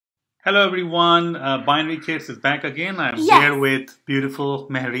Hello everyone, Binary Kids is back again. I'm Yes. here with beautiful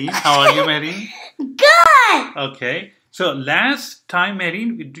Mehreen. How are you, Mehreen? Good. Okay, so last time,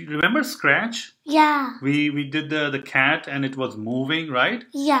 Mehreen, do you remember Scratch? Yeah. We did the cat and it was moving, right?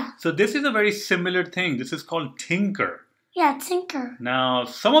 Yeah. So this is a very similar thing. This is called Tynker. Yeah, Tynker. Now,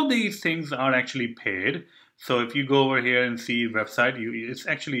 some of these things are actually paid. So if you go over here and see website, it's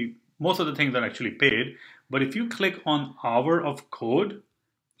actually, most of the things are actually paid. But if you click on Hour of Code,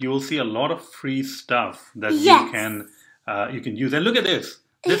 you will see a lot of free stuff that Yes. you can use. And look at this.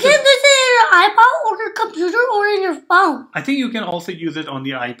 You can use it in your iPod or your computer or in your phone. I think you can also use it on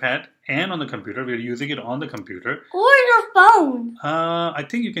the iPad and on the computer. We're using it on the computer. Or in your phone. I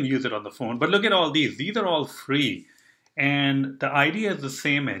think you can use it on the phone. But look at all these. These are all free. And the idea is the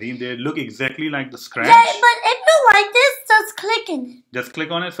same, Eddie. They look exactly like the Scratch. Yeah, but if you like this, just click in it. Just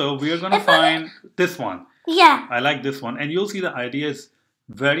click on it. So we're going to find this one. Yeah. I like this one. And you'll see the idea is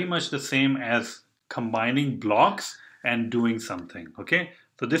very much the same as combining blocks and doing something. Okay,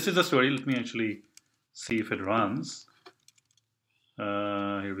 so this is the story. Let me actually see if it runs.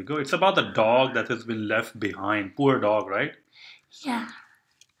 Here we go. It's about the dog that has been left behind. Poor dog, right? Yeah.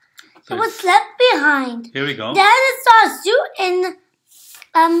 So it was left behind. Here we go. Then it saw a zoo in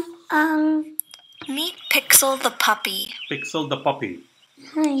Meet Pixel the puppy. Pixel the puppy.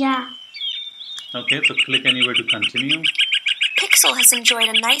 Yeah. Okay, so click anywhere to continue. Pixel has enjoyed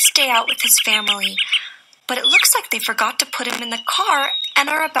a nice day out with his family, but it looks like they forgot to put him in the car and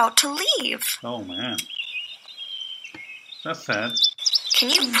are about to leave. Oh man, that's sad. Can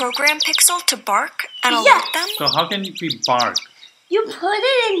you program Pixel to bark and alert Yes. them? So how can we bark? You put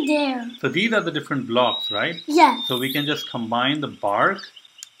it in there. So these are the different blocks, right? Yes. So we can just combine the bark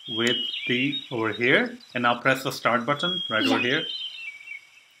with the over here, and now press the start button right over here.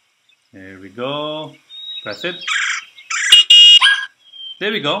 There we go. Press it.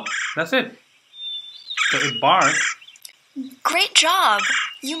 There we go. That's it. So it barks. Great job!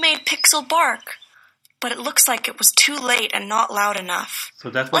 You made Pixel bark, but it looks like it was too late and not loud enough. So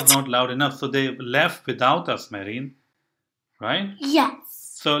that was not loud enough. So they left without us, Mehreen. Right? Yes.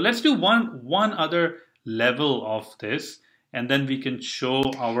 So let's do one other level of this, and then we can show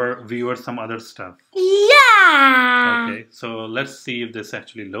our viewers some other stuff. Yeah. Okay, so let's see if this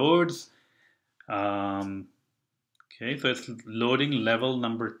actually loads. Okay, so it's loading level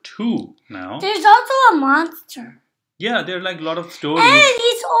number 2 now. There's also a monster. Yeah, there are like a lot of stories. And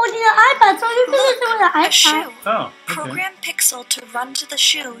he's holding an iPad, so you can listen with an A iPad. shoe. Oh, okay. Program Pixel to run to the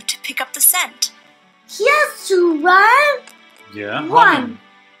shoe to pick up the scent. He has to run. Yeah. One.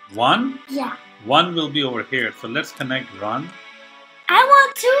 One? Yeah. One will be over here. So let's connect run I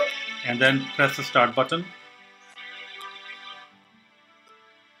want to. and then press the start button.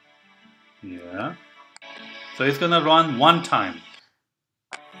 Yeah. So it's gonna run one time.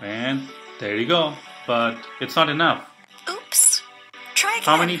 And there you go. But it's not enough. Oops. Try again.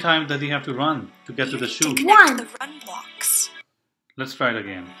 How many times does he have to run to get to the shoe? Connect One. the run blocks. Let's try it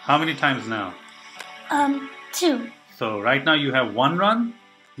again. How many times now? 2. So right now you have one run.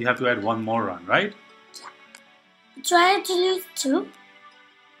 You have to add one more run, right? Try to use 2.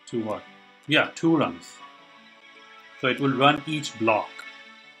 2 what? Yeah, 2 runs. So it will run each block.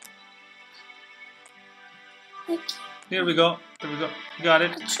 Okay. Here we go. Here we go. Got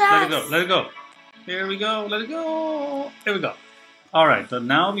it. Let it go. Let it go. Here we go. Let it go. Here we go. All right. So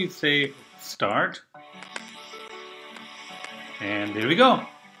now we say start. And there we go.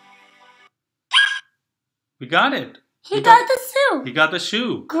 We got it. He got the shoe. He got the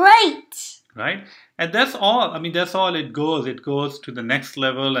shoe. Great. Right? And that's all. I mean, that's all it goes. It goes to the next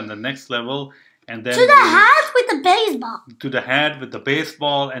level and the next level. And then To the hat with the baseball. to the hat with the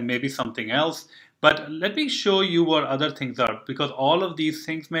baseball and maybe something else. But let me show you what other things are, because all of these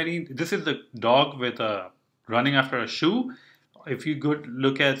things, Mary, this is the dog with running after a shoe. If you could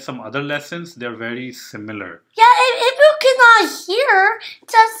look at some other lessons, they're very similar. Yeah, if you cannot hear,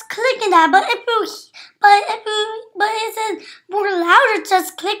 just click in that. But if it's more louder,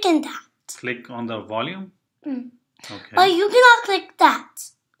 just click in that. Click on the volume. Mm. Okay. But you cannot click that.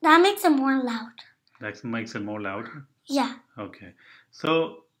 That makes it more loud. That makes it more louder. Yeah. Okay.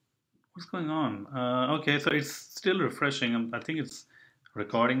 So what's going on? Okay, so it's still refreshing. I think it's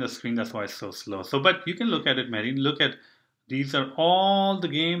recording the screen. That's why it's so slow. So, but you can look at it, Mary. Look at, these are all the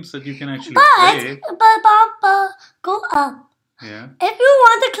games that you can actually play. But go up. Yeah. If you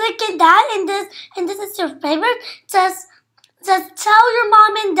want to click in that and this is your favorite, just tell your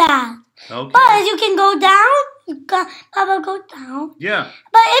mom and dad. Okay. But you can go down. Papa, go down. Yeah.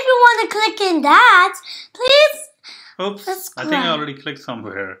 But if you want to click in that, please. Oops. That's I think I correct. already clicked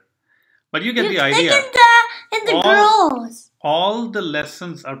somewhere. But you get You the click idea. in that and the all girls. all the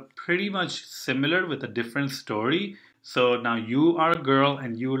lessons are pretty much similar with a different story. So now you are a girl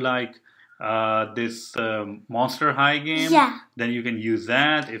and you like this Monster High game, Yeah. then you can use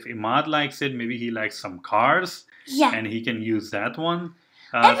that. If Imad likes it, maybe he likes some cars Yeah. and he can use that one.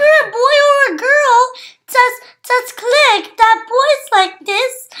 If you're a boy or a girl, just click that boys like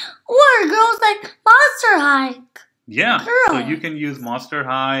this or girls like Monster High. Yeah, so Girl. you can use Monster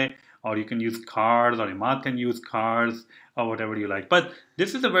High, or you can use cars, or Imad can use cars, or whatever you like. But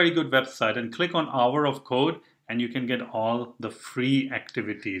this is a very good website, and click on Hour of Code, and you can get all the free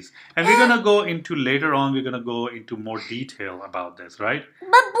activities. And we're gonna go into later on. We're gonna go into more detail about this, right?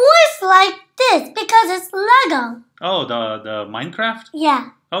 But boys like this because it's Lego. Oh, the Minecraft.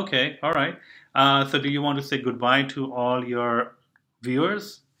 Yeah. Okay, all right. So do you want to say goodbye to all your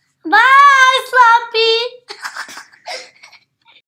viewers? Bye, Sloppy.